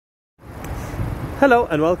Hello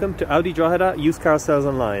and welcome to Audi Drogheda Used Car Sales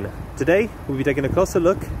Online. Today we'll be taking a closer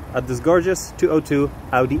look at this gorgeous 202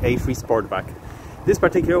 Audi A3 Sportback. This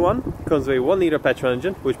particular one comes with a 1 litre petrol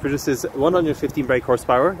engine which produces 115 brake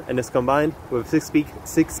horsepower and is combined with a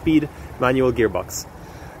 6-speed manual gearbox.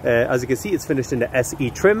 As you can see, it's finished in the SE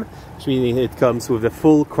trim, which means it comes with a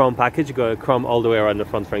full chrome package. You got a chrome all the way around the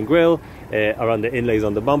front frame grille, around the inlays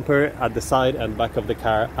on the bumper, at the side and back of the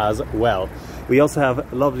car as well. We also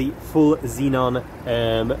have lovely full xenon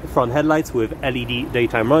front headlights with LED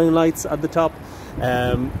daytime running lights at the top.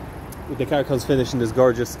 The car comes finished in this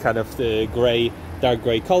gorgeous kind of grey, dark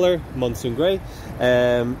grey colour, monsoon grey.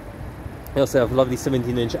 We also have lovely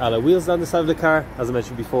 17-inch alloy wheels down the side of the car, as I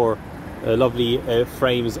mentioned before. Lovely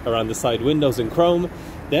frames around the side windows in chrome.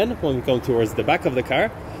 Then when we come towards the back of the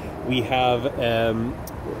car, we have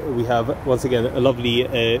once again a lovely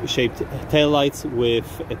shaped tail lights with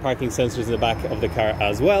parking sensors in the back of the car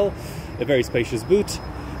as well. A very spacious boot.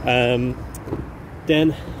 Then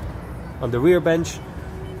on the rear bench,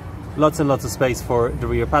 lots and lots of space for the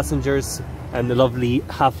rear passengers, and the lovely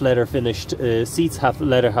half leather finished seats, half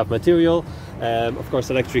leather, half material. Of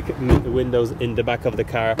course, electric windows in the back of the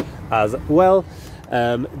car as well.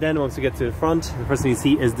 Then once we get to the front, the first thing you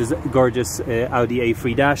see is this gorgeous Audi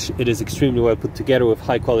A3 dash. It is extremely well put together with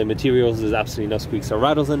high quality materials. There's absolutely no squeaks or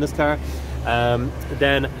rattles in this car.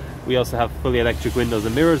 Then we also have fully electric windows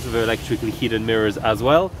and mirrors with electrically heated mirrors as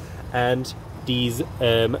well. And these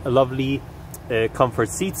lovely comfort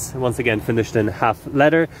seats, once again finished in half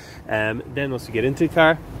leather. Then once we get into the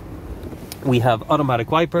car, we have automatic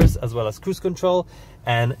wipers as well as cruise control,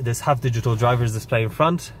 and this half digital driver's display in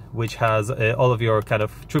front, which has all of your kind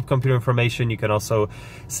of trip computer information. You can also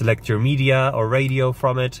select your media or radio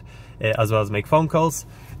from it, as well as make phone calls.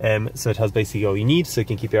 So it has basically all you need, so you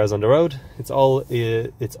can keep your eyes on the road. It's all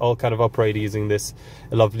kind of operated using this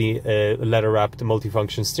lovely leather wrapped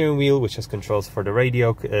multifunction steering wheel, which has controls for the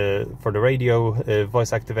radio,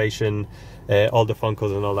 voice activation, all the phone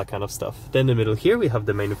calls and all that kind of stuff. Then in the middle here we have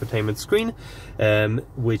the main infotainment screen,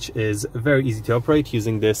 which is very easy to operate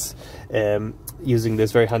using this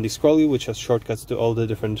very handy scroll wheel, which has shortcuts to all the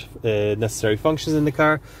different necessary functions in the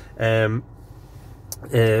car.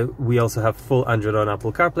 We also have full Android and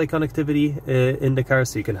Apple CarPlay connectivity in the car,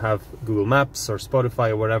 so you can have Google Maps or Spotify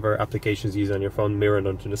or whatever applications you use on your phone mirrored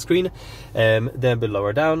onto the screen. Then a bit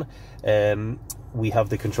lower down, we have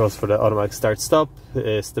the controls for the automatic start-stop,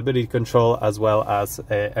 stability control, as well as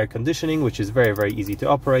air conditioning, which is very, very easy to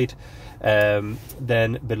operate.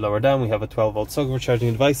 Then a bit lower down we have a 12-volt socket for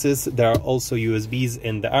charging devices. There are also USBs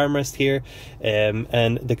in the armrest here,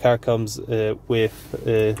 and the car comes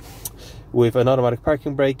with an automatic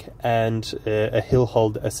parking brake and a hill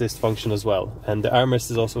hold assist function as well. And the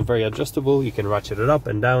armrest is also very adjustable. You can ratchet it up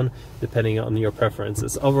and down depending on your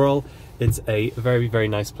preferences. Overall, it's a very, very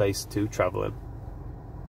nice place to travel in.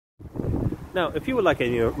 Now, if you would like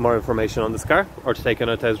any more information on this car or to take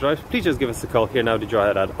another test drive, please just give us a call here now to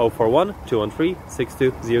Drogheda at 041 213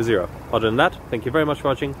 6200. Other than that, thank you very much for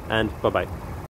watching, and bye bye.